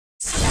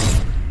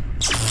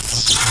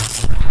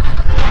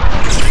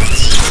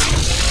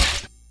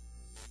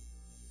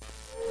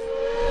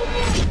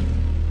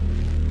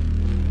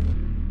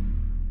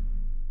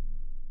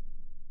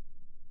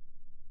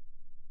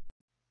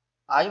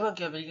ආයිබන්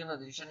කියලා පිළිගන්න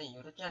දිල්ෂන්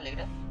YouTube channel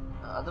එකට.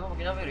 අද මම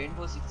ගෙනාව මේ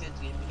Rainbow Six Siege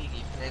game එකේ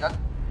gameplay එකක්.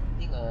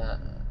 ඉතින්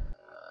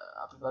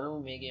අපි බලමු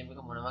මේ game එක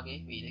මොන වගේ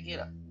වෙයිද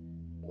කියලා.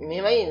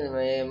 මෙහෙමයි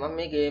මම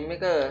මේ game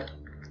එක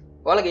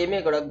ඔයාලා game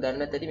එක ගොඩක් දන්නේ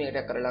නැති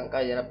මේකට අර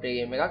ලංකාවේ ජනප්‍රිය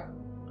game එකක්.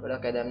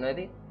 ගොඩක් අය දන්නවා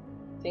ඇති.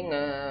 ඉතින්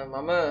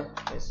මම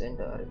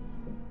center හරි.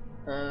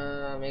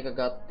 මේක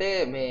ගත්තේ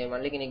මේ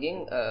මල්ලි කෙනකින්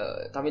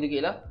කමිදු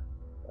කියලා.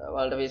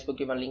 ඔයාලට Facebook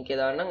එකේ මම link එක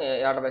දාන්නම්.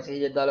 එයාට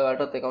message එකක් දාලා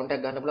ඔයාලටත් account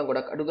එකක් ගන්න පුළුවන්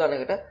ගොඩක් අඩු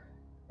ගානකට.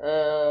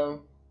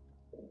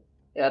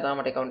 එයා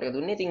තාමට account එක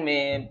දුන්නේ. ඉතින්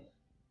මේ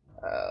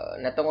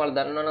නැත්නම් ඔයාලා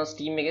දන්නවනම්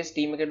Steam එකේ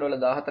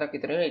 $14ක්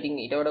විතර වෙනවා. ඉතින්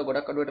ඊට වඩා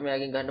ගොඩක් අඩුවට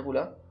මෙයාගෙන් ගන්න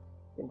පුළුවන්.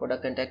 ඉතින්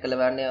පොඩක් contact කරලා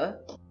බලන්න යාව.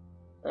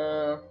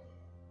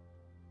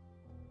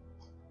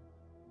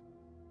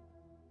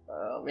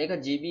 මේක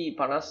GB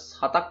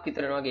 57ක්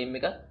විතර වෙනවා game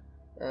එක.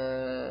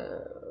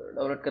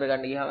 download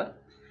කරගන්න ගියාම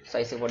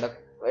size එක පොඩක්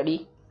වැඩි.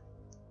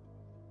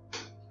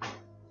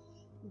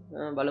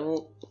 බලමු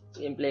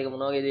gameplay එක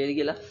මොන වගේ දෙයද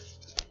කියලා.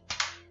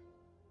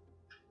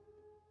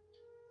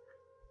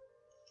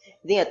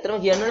 ඉතින්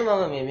ඇත්තටම කියන්නනේ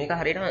මම මේක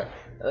හරියටම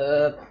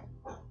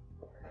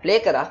ප්ලේ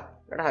කරා.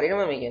 මට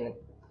හරියටම මේ කියන්නේ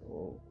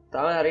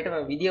තාම හරියටම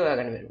වීඩියෝ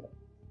හොයාගන්න බැරිුණා.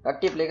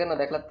 කට්ටිය ප්ලේ කරන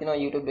දැක්ලත්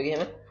තියෙනවා YouTube එකේ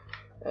එහෙම.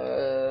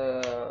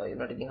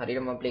 ඒකට ඉතින්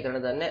හරියටම මම ප්ලේ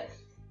කරන්න දන්නේ නැහැ.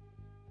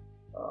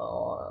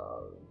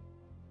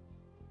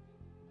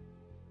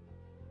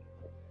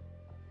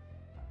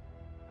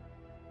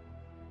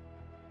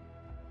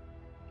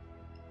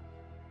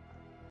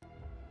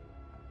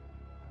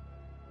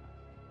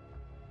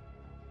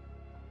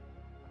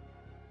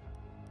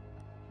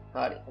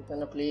 හරි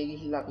ඔතන ප්ලේ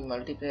ගිහිල්ලා අපි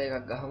මල්ටිප්ලේයර්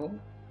එකක් ගහමු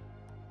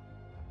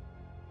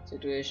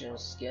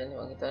සිටුේෂන්ස් කියන්නේ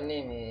මම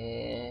හිතන්නේ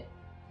මේ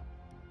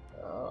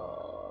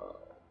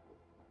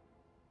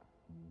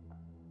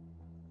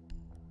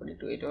පොඩි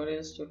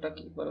ටියුටෝරියල්ස් චුට්ටක්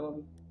බලමු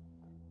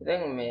අපි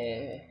දැන් මේ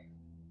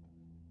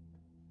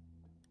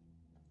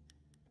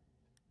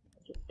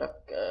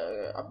චුට්ටක්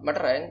මට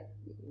රෑන්ක්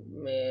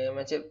මේ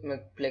මැච්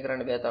ප්ලේ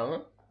කරන්න බෑ තාම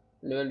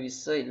ලෙවල්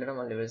 20 ඉල්ලන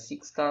මම ලෙවල්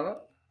 6 තාම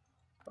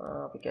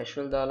අපි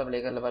කැෂුවල් දාලා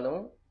ප්ලේ කරලා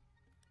බලමු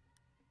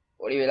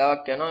ඔලි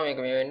වෙලාවක් යනවා මේක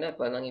මේ වෙන්න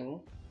බලන් ඉමු.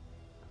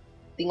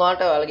 ඉතින්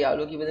ඔයාලට ඔයාලගේ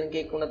යාළුවෝ කීප දෙනෙක්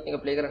එක්ක උනත් මේක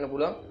ප්ලේ කරන්න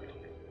පුළුවන්.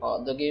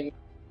 The game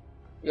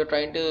you're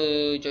trying to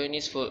join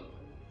is for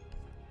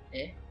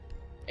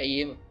ඇයි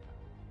එම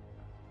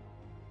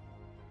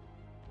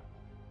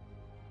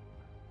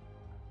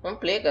මම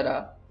ප්ලේ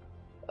කරා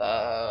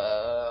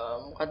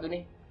මොකක්ද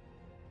උනේ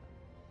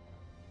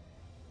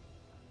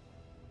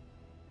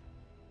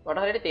මට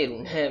හරියට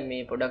තේරුන්නේ නැහැ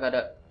මේ පොඩක් අර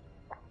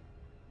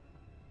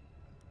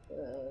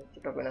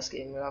චුට්ටක් වෙනස්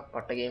ගේම් එකක්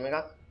පට්ට ගේම්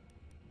එකක්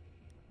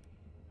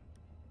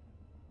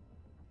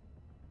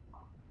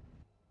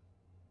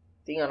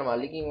ඉතින් අර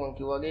මල්ලිකින් මම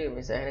කිව්වා වගේ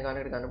මේ සෑහෙන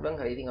ගානකට ගන්න පුළුවන්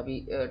හරි ඉතින් අපි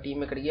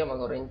ටීම් එකට ගියා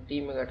මම ඔරෙන්ජ්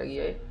ටීම් එකට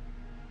ගියායි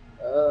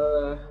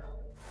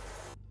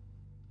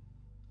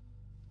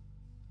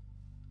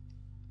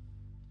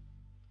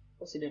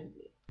ප්‍රෙසිඩන්ට්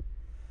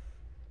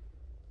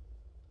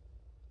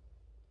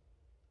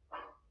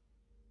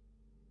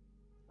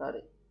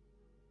හරි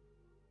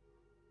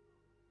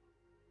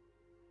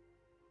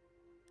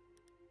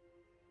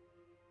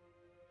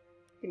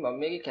ඉතින් මම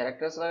මේකේ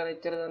කැරක්ටර්ස් ලා ගැන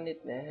එච්චර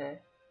දන්නෙත් නැහැ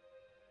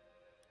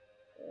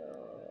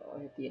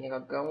ඔය තියෙන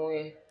එකක් ගමු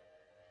ඒ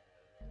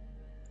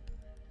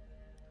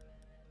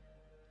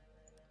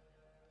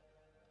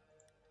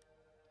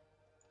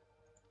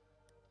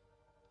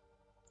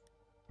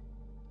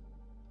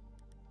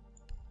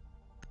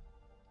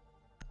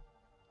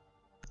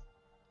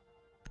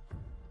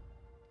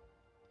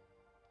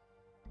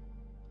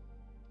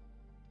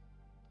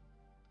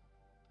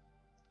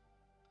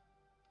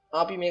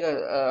අපි මේක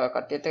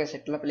කට්ටියත් එක්ක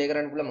සෙට්ලා ප්ලේ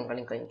කරන්න පුළුවන්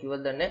මම කලින්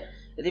කිව්වද දන්නේ නැහැ.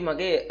 ඉතින්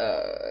මගේ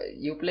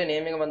Uplay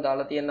name එක මම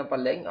දාලා තියෙනවා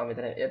පල්ලෙන්.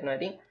 මෙතන එතන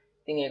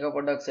ඉතින් ඒක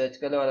පොඩ්ඩක් සර්ච්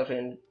කරලා ඔයාලා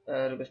ෆ්‍රෙන්ඩ්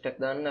රික්වෙස්ට් එකක්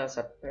දාන්න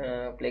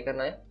ප්ලේ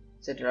කරන අය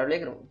සෙට්ලා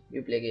ප්ලේ කරමු.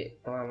 Uplay එකේ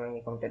තමයි මම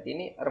account එක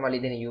තියෙන්නේ. අර මලි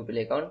දෙන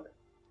Uplay account.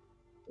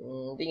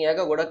 ඉතින්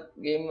එයාක ගොඩක්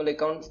game වල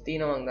accounts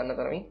තියෙනවා මම දන්න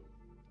තරමින්.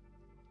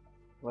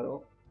 බලමු.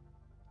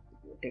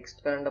 ටෙක්ස්ට්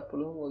කරන්න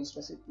පුළුවන් voice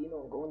message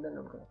තියෙනවා කොහොමද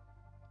දන්නවද කියලා.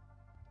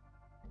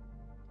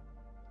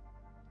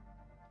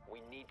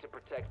 To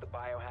protect the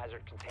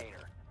biohazard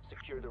container.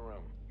 Secure the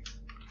room.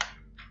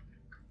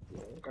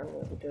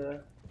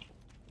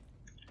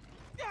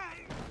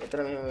 එතන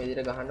මේ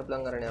විදිහට ගහන්න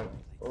පුළුවන් කරන්නේ යම.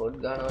 ඕඩ්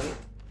ගහනවා වගේ.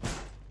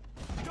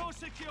 Door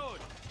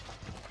secured.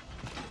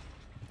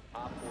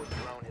 Op 4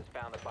 drone has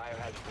found the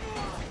biohazard.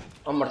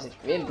 අම්මට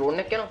මේ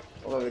ඩ්‍රෝන් එක යනවා.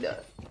 ඔක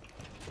විදිහට.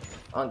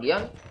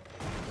 ගියා.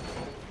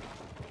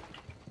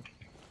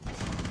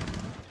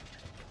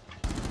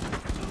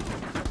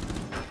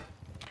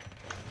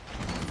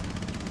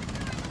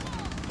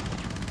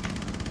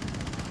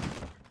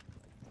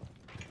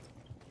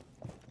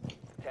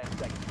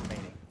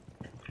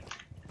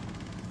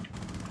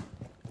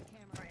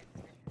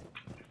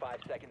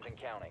 Seconds and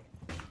counting.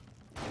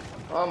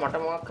 මට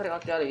මොකක් හරි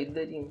එකක් යාර විද්ද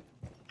ඉතින්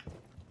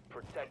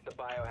Protect the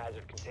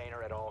biohazard container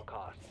at all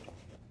costs.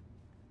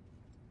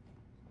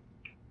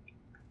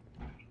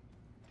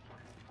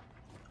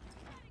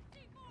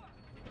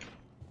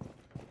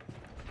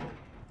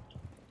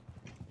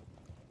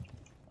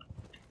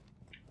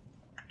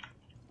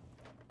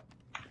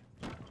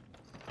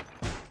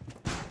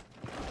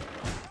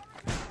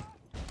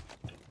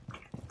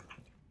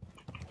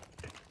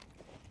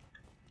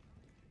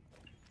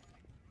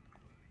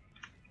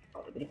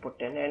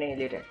 report and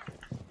later.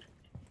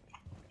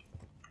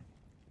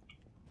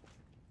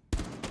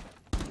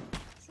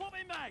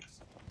 Swapping mags.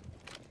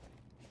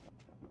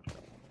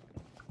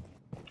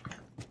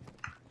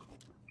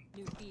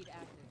 New feed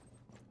active.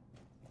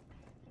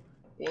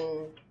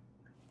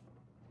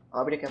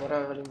 අපිට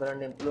කැමරාව වලින්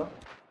බලන්න යන්න පුළුවන්.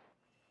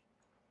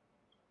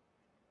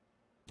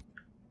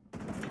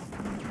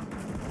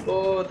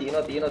 ඕ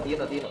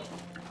තියෙනවා.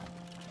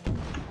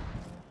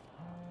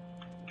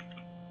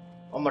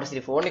 අම්මට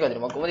සිරි ෆෝන් එක අදින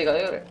මම කොහමද ඒක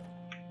කරේ?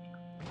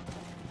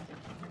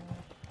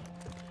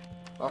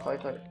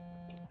 හරි.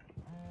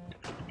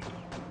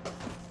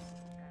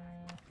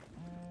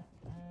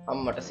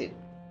 අම්මට සිරි.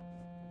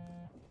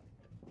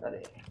 හරි.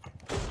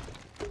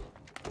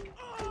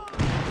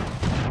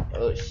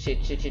 Oh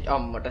shit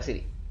අම්මට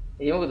සිරි.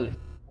 ඒ මොකද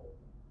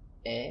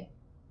උනේ?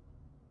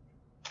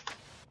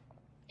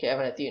 කෑව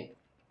නැති වෙන්නේ.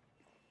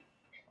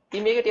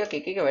 ඉතින් මේක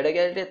ටිකක් එක වැඩ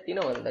ගැලටයක්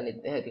තියෙනවා මම දන්නේ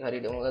නැහැ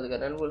හරියට මොකද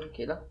කරන්න ඕන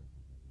කියලා.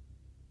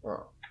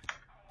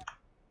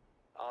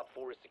 Op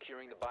 4 is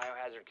securing the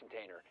biohazard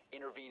container.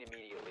 Intervene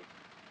immediately.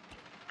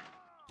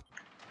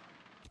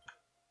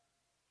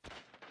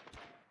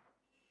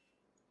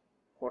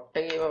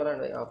 කොට්ටේ ඒව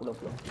බලන්න ආපුල.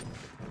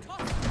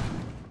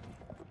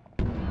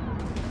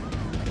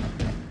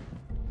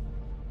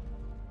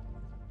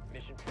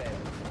 Mission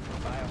failed.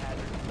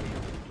 Biohazard container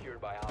was secured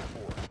by Op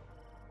 4.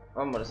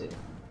 අම්මට සිරි.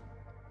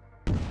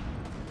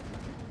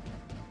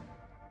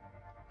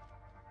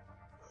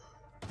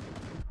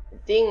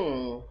 ඉතින්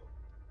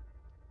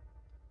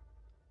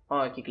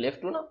kick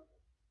left වුණා.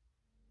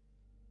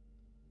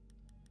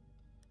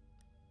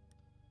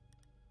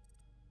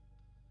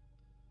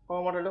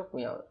 කොහමද ලොක්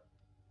මියව?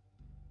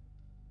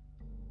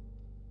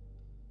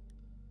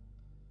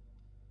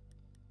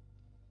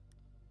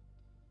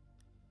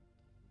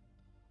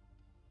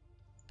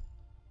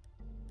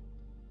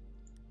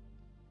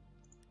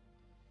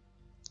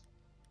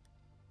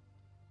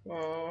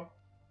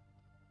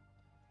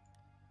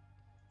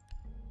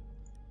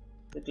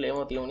 claim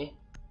තියුනේ.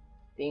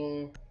 ඉතින්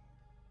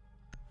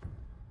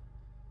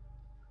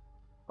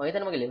මම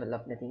හිතන්නේ මගේ level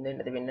up නැති ඉඳන්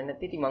නැති වෙන්නේ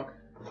නැති. ඉතින් මං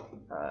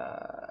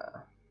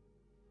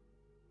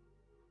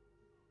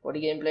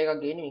පොඩි gameplay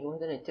එකක් ගේන්නේ මේක මම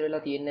හිතන්නේ එච්චර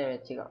වෙලා තියෙන්නේ නැහැ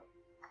match එක.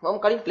 මම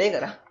කලින් play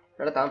කරා.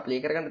 මට තාම play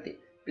කරගන්න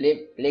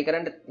play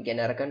කරන්න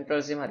කියන්නේ අර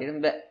controls එහෙම හරියටම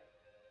බෑ.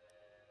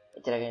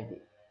 එච්චර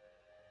ගන්නේ.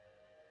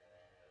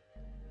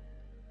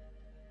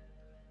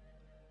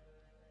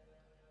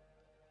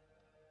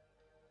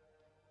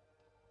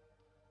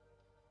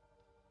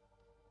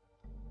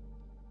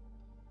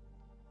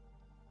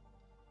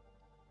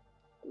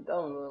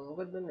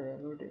 මොකද වෙන්නේ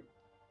නේද?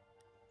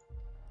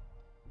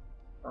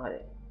 හරි.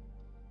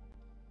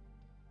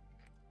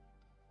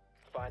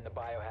 Find the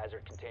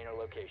biohazard container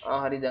location.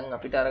 හරි දැන්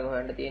අපිට අර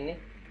හොයන්න තියෙන්නේ.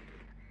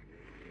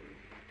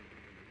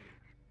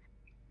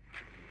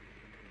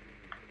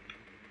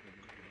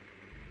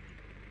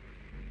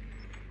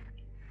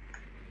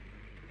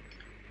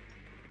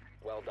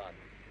 Well done.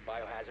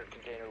 Biohazard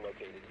container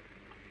located.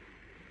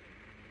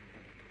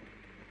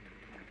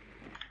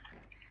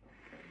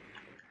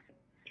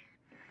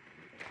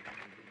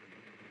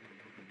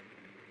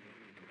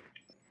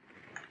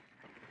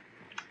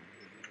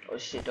 Oh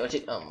shit.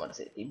 අම්මට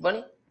සිරි තිබ්බනේ.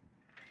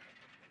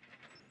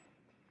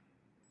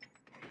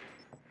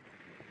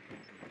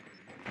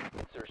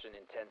 Insertion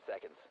in 10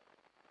 seconds.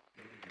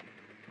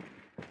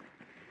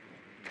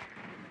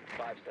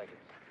 5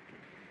 seconds.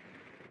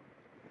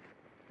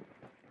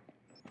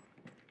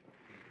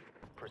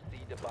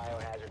 Proceed to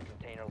biohazard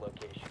container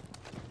location.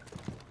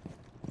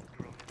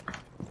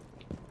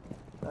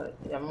 හරි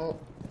යමු.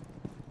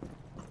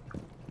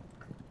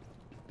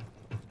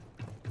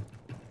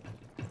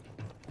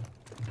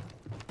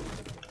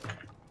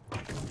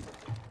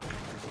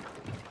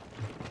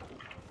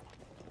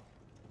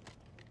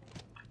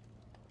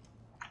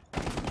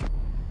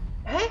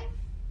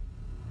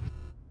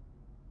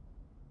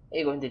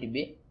 කොහෙන්ද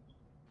තිබ්බේ?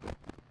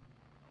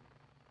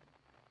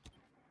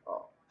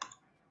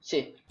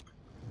 shit.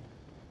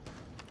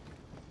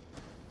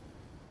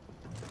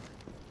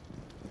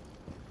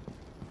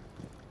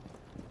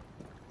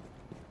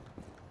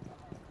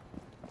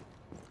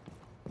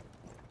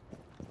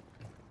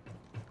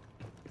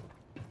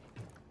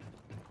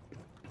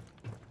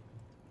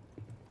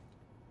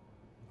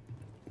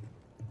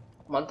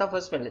 මන්ත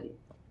ෆස්ට් පෙන්නලදී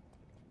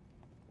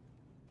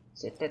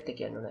සෙට් එකත්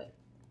කියන්න නෑ.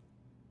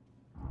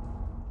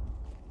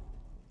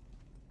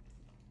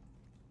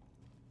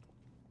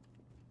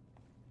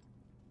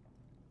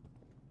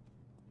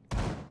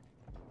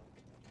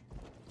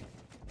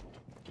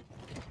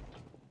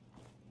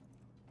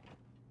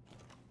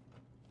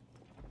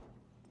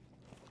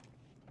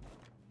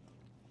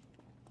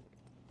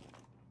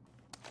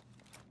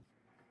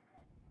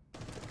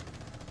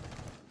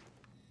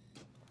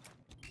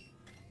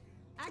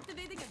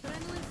 Activating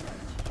adrenaline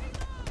surge.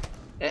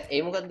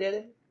 ඒ මොකක්ද යද?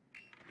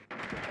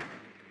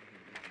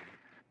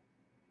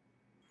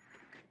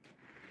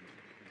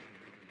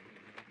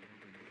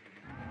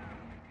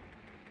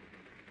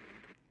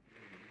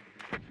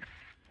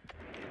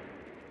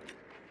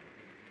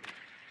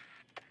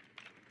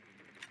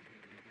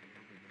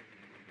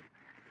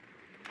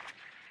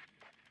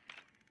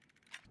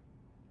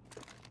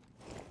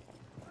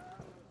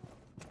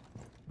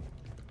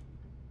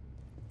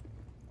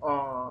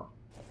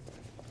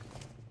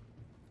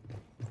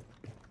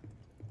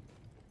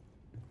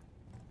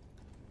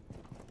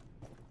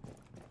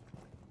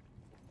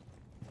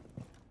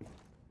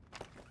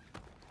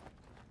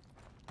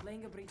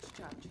 Laying a breach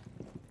charge.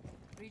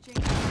 Breaching.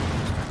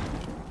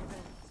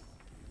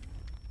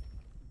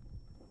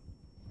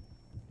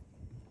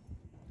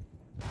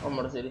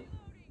 අම්මට සිරි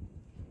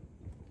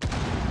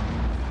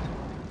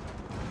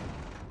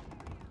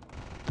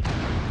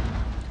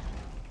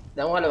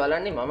දැන් ඔයාලා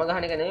බලන්නේ මම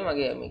ගහන එක නෙමෙයි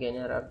මගේ මේ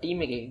කියන්නේ අර ටීම්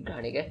එකේ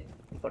ගහන එක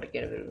කොට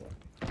කියන බැලුවා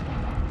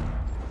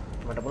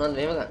මට පුළුවන්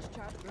මේව ගන්න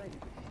Charge ready.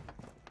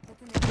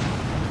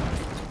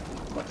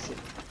 මට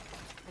සිරි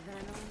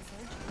Adrenaline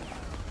surge.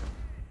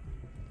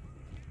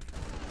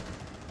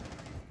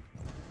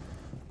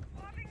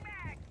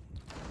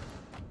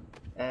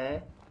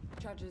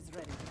 Charge is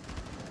ready.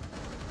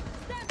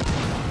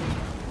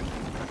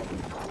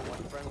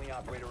 One friendly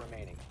operator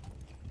remaining.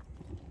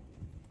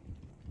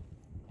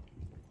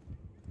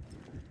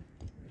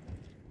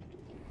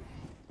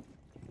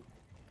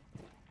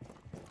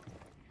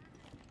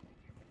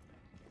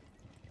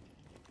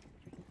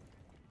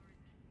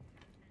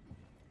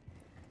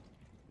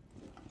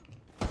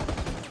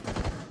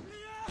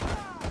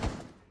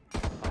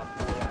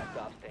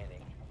 Stop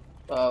standing.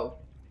 wow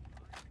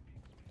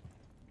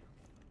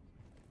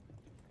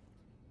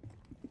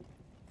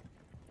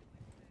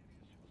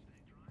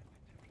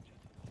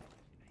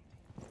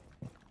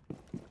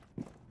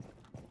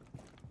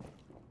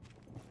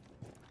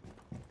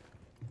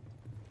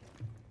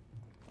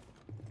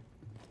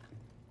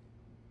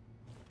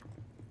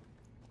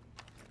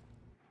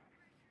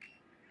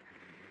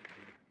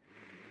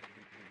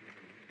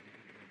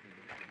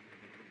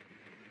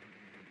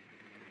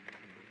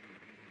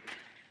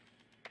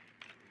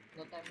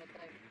no time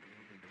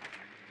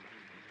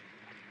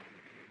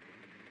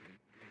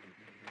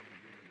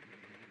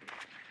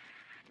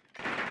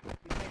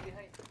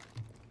behind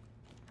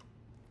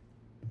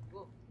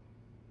go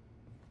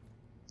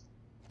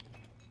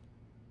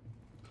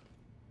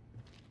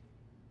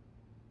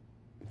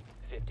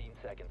 15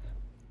 seconds.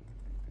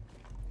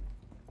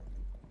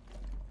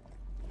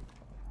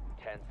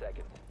 10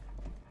 seconds.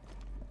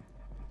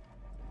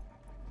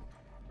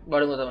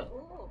 බඩුම තමයි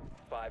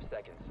 5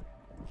 seconds.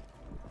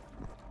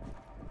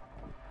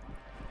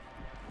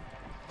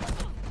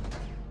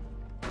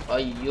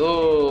 අයියෝ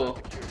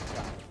Security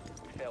stop.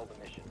 We failed the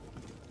mission.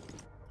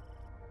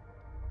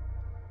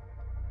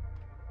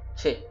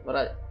 ෂේ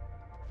බරද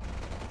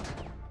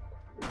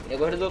ඒ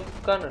කොහෙද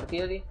දුක්කන්නට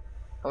තියදී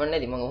කවන්නේ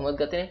නැති මම උමත්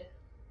ගතේ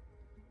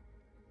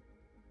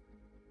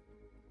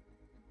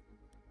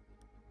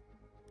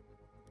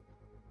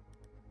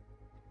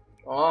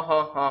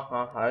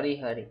ආහා හරි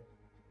හරි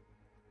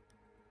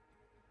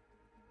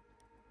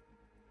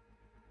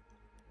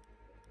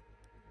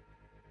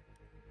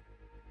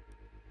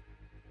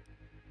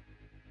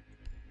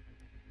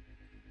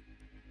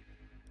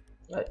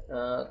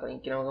කලින්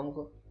කියනවා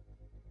ගමුකෝ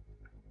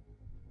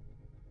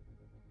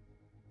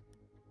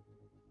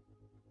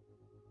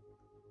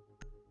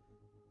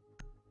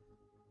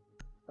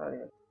හරි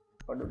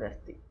පඩු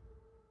නැස්ති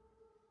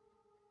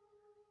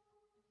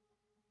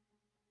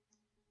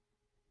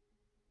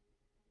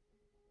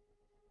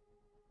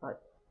හරි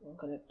මම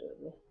කනෙක්ට්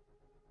කරන්නේ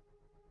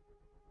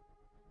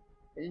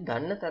ඉතින්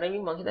දන්න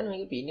තරමින් මම හිතන්නේ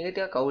මේකේ පින් එක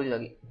ටිකක් අවුල්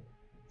වගේ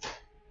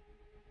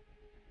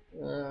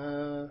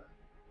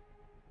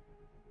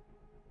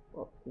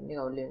පින් එක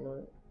අවුල් වෙන්න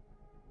ඕනේ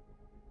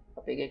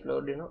අපේ එකේ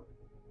ලෝඩ් වෙනවා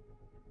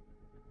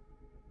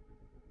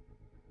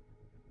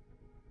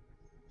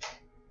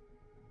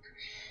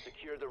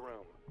Secure the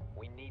room.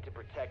 We need to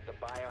protect the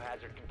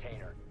biohazard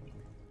container.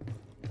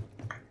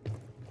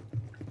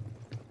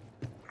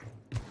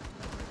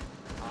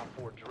 Op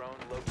 4 drone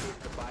located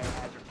the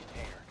biohazard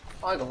container.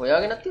 ආයක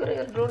හොයාගෙනත් ඉවරයි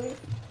අර ඩ්‍රෝන් එක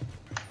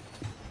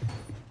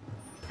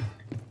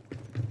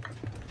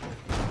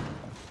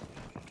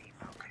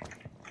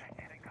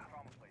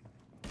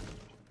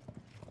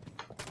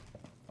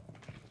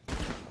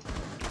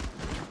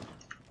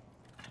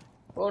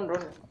ඕන්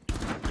ඩ්‍රෝන්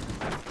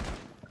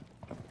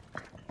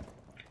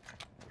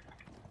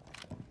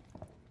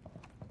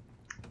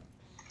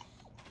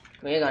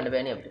මේ ගන්න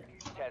බෑනේ අපිට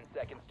 10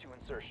 seconds to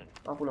insertion.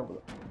 පුළුවන්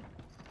පුළුවන්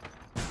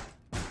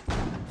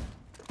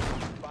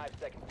 5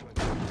 seconds to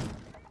insertion.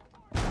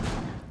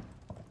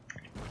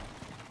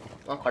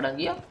 මම කඩන්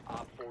ගියා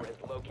Op 4 has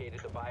located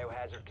the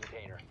biohazard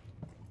container.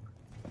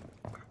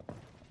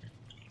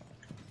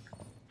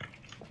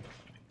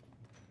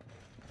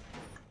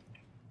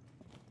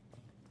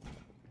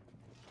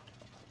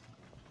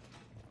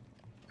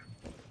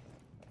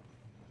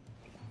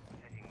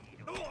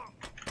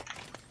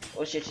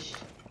 oh shit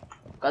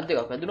කද්ද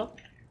එකක් වැදුණා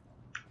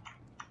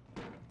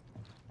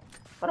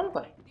පරම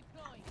කරේ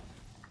Deploying.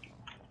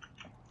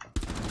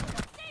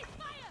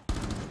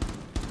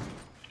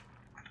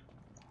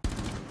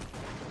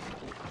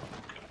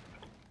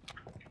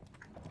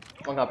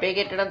 මම අපේ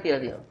ගෙට්ට නම් තියලා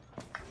තියෙනවා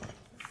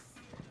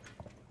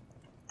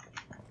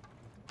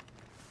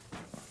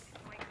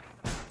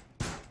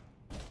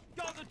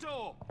Got the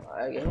door!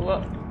 ආය ගෙනුවා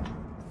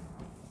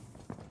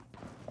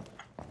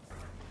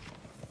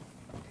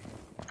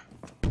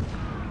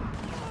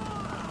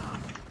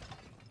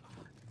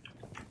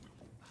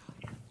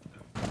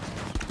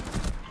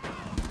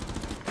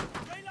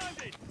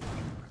Reloaded!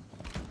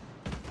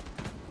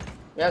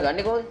 මෙයා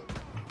ගන්නේ කොහොමද?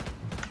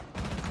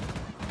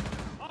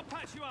 I'll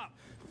patch you up.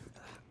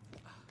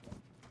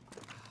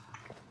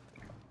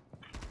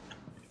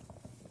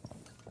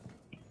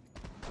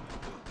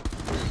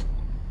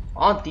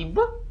 තිබ්බ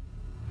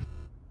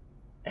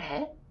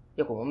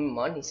යකෝ මම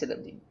මාන්න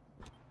ඉස්සෙල්ලා තිබ්බ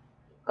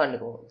කන්නේ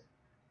කොහොමද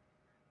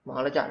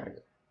මහල චාරක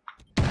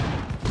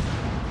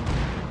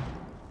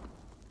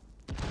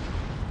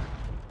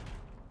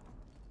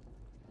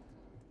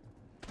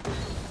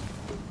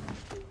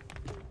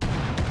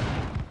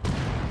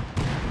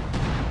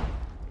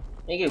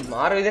මේකේ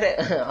මාර විතර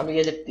අපි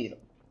ගැජට්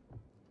තියෙනවා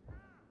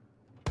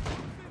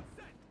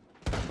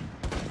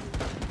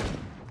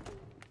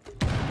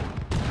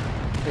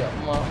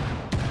අම්මා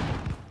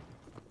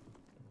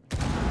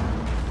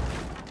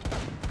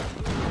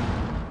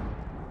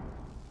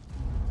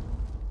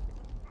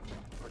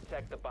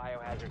Protect the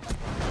biohazard.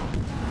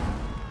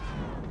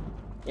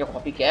 යකෝ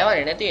අපි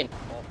කෑවනේ නැති වෙන්නේ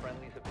All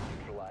friendlies have been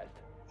neutralized.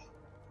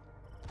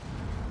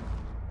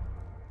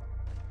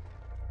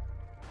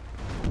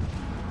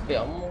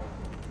 අම්මෝ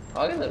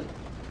ආගෙනද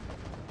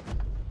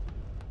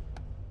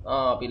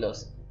අපි ලොස්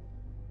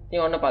ඉතින්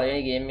ඔන්න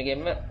පළවෙනි ගේම්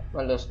එකෙන්ම මම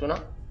ලොස්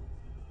වුණා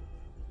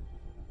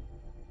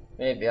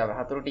මේ බෑ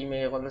හතුරු ටීම්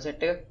එකේ කොල්ල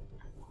සෙට් එක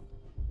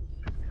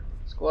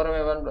ස්කෝර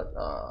මේ 1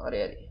 හරි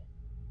හරි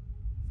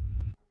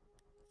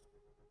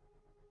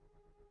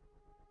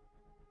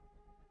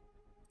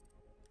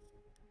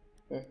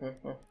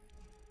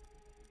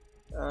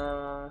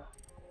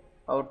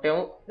අවුට්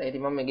යමු දැන්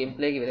ඉතින් මම මේ ගේම්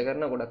ප්ලේ එක ඉවර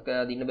කරනවා ගොඩක්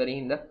දින්න බැරි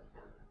හින්දා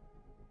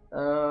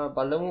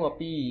බලමු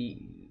අපි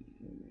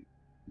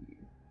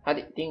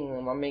හරි ඉතින්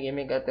මම මේ ගේම්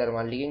එක ගත්තා අර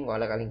මල්ලිගෙන්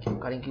ඔයාලා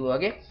කලින් කිව්වා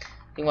වගේ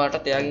ඉතින්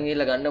ඔයාලටත් එයාගෙන්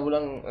ගිහලා ගන්න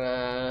පුළුවන්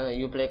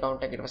Uplay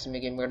account එක ඊට පස්සේ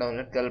මේ ගේම් එක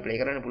download කරලා play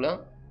කරන්න පුළුවන්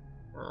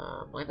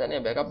මම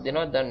හිතන්නේ backup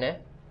දෙනවද දන්නේ නැහැ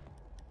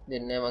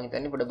දෙන්නේ නැහැ මම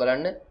හිතන්නේ පොඩ්ඩක්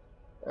බලන්න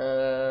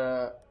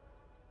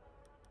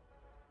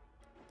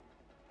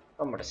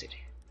අම්මට සිරි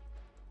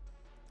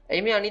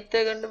ඇයි මේ අනිත්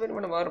එක ගන්න බැරි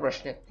මට මාර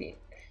ප්‍රශ්නයක්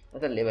තියෙනවා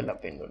මට level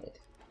up වෙන්න ඕනේ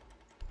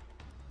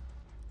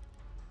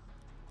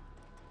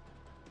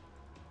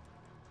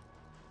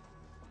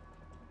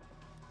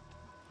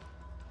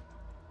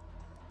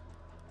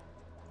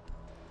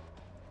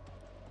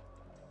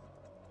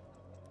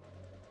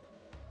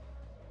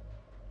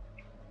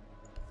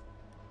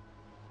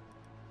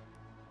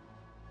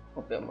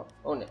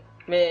ඕනේ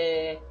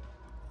මේ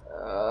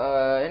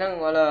එහෙනම්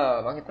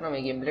ඔයාලා මම හිතනවා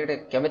මේ ගේම්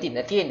එකට කැමති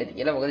නැති වෙන්න ඇති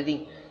කියලා මොකද ඉතින්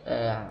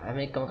හැම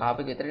එකම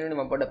කාපේක විතරනේ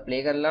මම පොඩ්ඩක්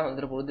ප්ලේ කරලා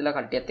හොඳට පුරුදුලා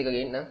කට්ටියත් එක්ක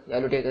ගේන්න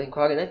යාළුවෝ ටික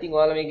හොයාගෙන ඉතින්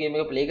ඔයාලා මේ ගේම්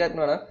එක ප්ලේ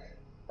කරනවා නම්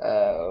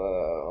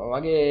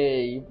මගේ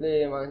Uplay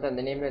මම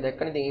හිතන්නේ නේම් එක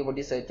දැක්කනේ ඉතින් ඒක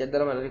පොඩි සර්ච් එකක්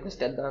දාලා මම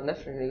රික්වෙස්ට් එකක් දාන්න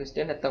ෆ්‍රෙන්ඩ් රික්වෙස්ට්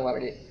එක නැත්තම්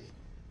ඔයාලගේ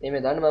එimhe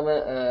දාන්න මම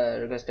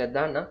රික්වෙස්ට් එකක්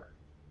දාන්න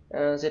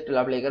සෙට්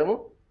වෙලා ප්ලේ කරමු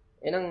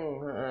එහෙනම්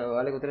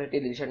ඔයාලගේ උතර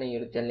හිටිය දිල්ෂන්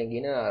YouTube channel එකේ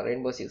කියන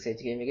Rainbow Six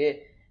Siege game එකේ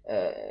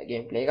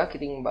ගේම් ප්ලේ එකක්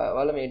ඉතින්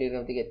ඔයාලා මේ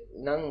වීඩියෝ එක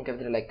නම්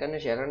කැමතිද ලයික් කරන්න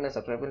ෂෙයා කරන්න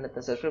සබ්ස්ක්‍රයිබ් කරන්න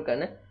නැත්නම් සබ්ස්ක්‍රයිබ්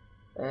කරන්න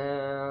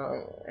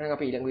එහෙනම්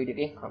අපි ඊළඟ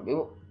වීඩියෝ එකෙන්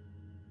හම්බෙමු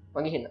මම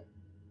ගිහින්